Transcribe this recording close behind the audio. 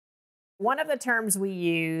One of the terms we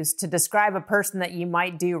use to describe a person that you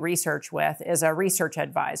might do research with is a research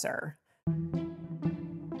advisor.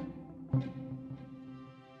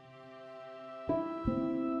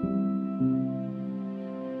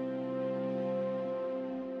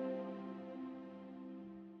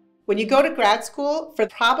 When you go to grad school, for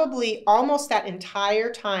probably almost that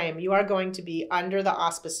entire time, you are going to be under the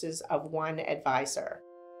auspices of one advisor.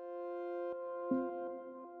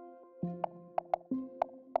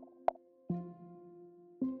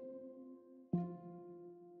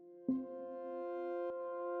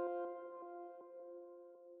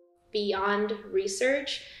 Beyond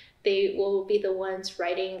research, they will be the ones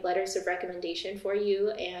writing letters of recommendation for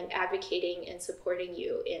you and advocating and supporting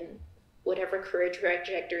you in whatever career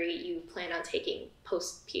trajectory you plan on taking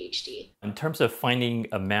post-PhD. In terms of finding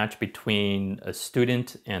a match between a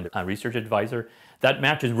student and a research advisor, that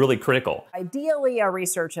match is really critical. Ideally, a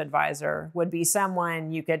research advisor would be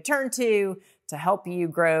someone you could turn to help you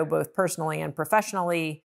grow both personally and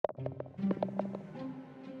professionally.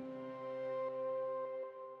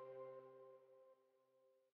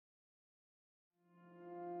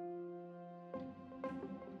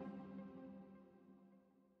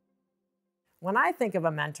 When I think of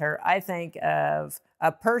a mentor, I think of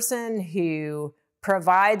a person who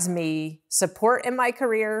provides me support in my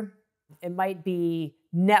career. It might be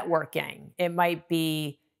networking. It might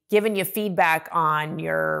be giving you feedback on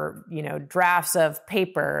your, drafts of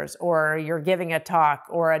papers, or you're giving a talk,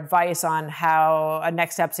 or advice on how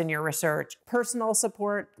next steps in your research. Personal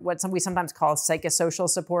support, what we sometimes call psychosocial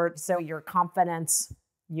support. So your confidence,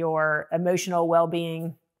 your emotional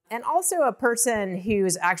well-being. And also a person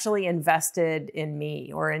who's actually invested in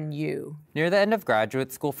me or in you. Near the end of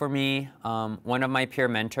graduate school for me, one of my peer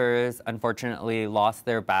mentors unfortunately lost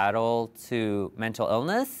their battle to mental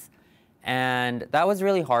illness. And that was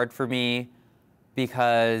really hard for me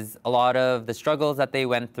because a lot of the struggles that they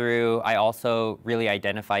went through, I also really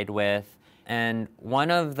identified with. And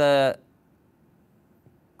one of the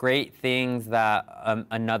great things that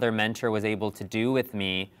another mentor was able to do with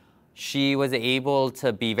me, she was able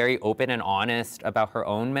to be very open and honest about her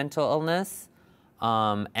own mental illness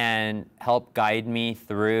and help guide me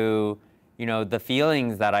through, the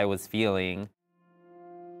feelings that I was feeling.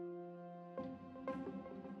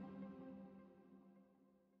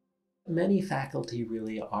 Many faculty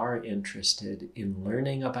really are interested in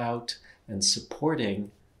learning about and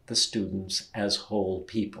supporting the students as whole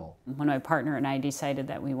people. When my partner and I decided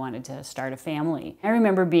that we wanted to start a family, I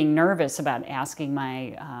remember being nervous about asking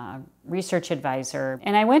my research advisor,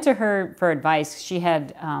 and I went to her for advice. She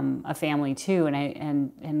had a family too,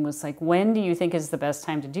 and was like, "When do you think is the best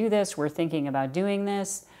time to do this? We're thinking about doing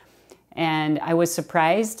this." And I was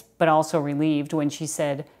surprised, but also relieved when she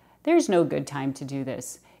said, "There's no good time to do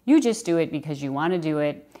this. You just do it because you want to do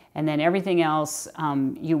it, and then everything else,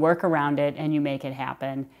 you work around it and you make it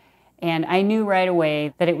happen." And I knew right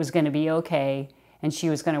away that it was going to be okay, and she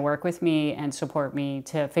was going to work with me and support me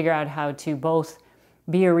to figure out how to both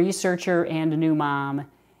be a researcher and a new mom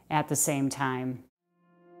at the same time.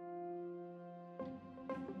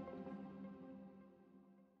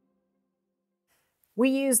 We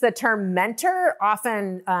use the term mentor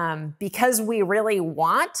often because we really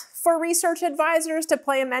want for research advisors to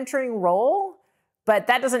play a mentoring role, but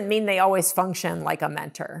that doesn't mean they always function like a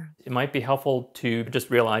mentor. It might be helpful to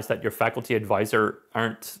just realize that your faculty advisor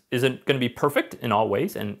isn't going to be perfect in all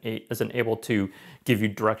ways and isn't able to give you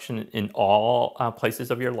direction in all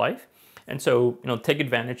places of your life. And so, take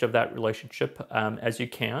advantage of that relationship as you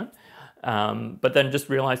can. But then just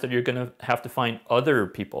realize that you're going to have to find other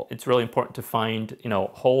people. It's really important to find,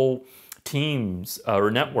 whole teams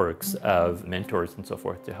or networks of mentors and so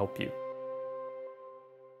forth to help you.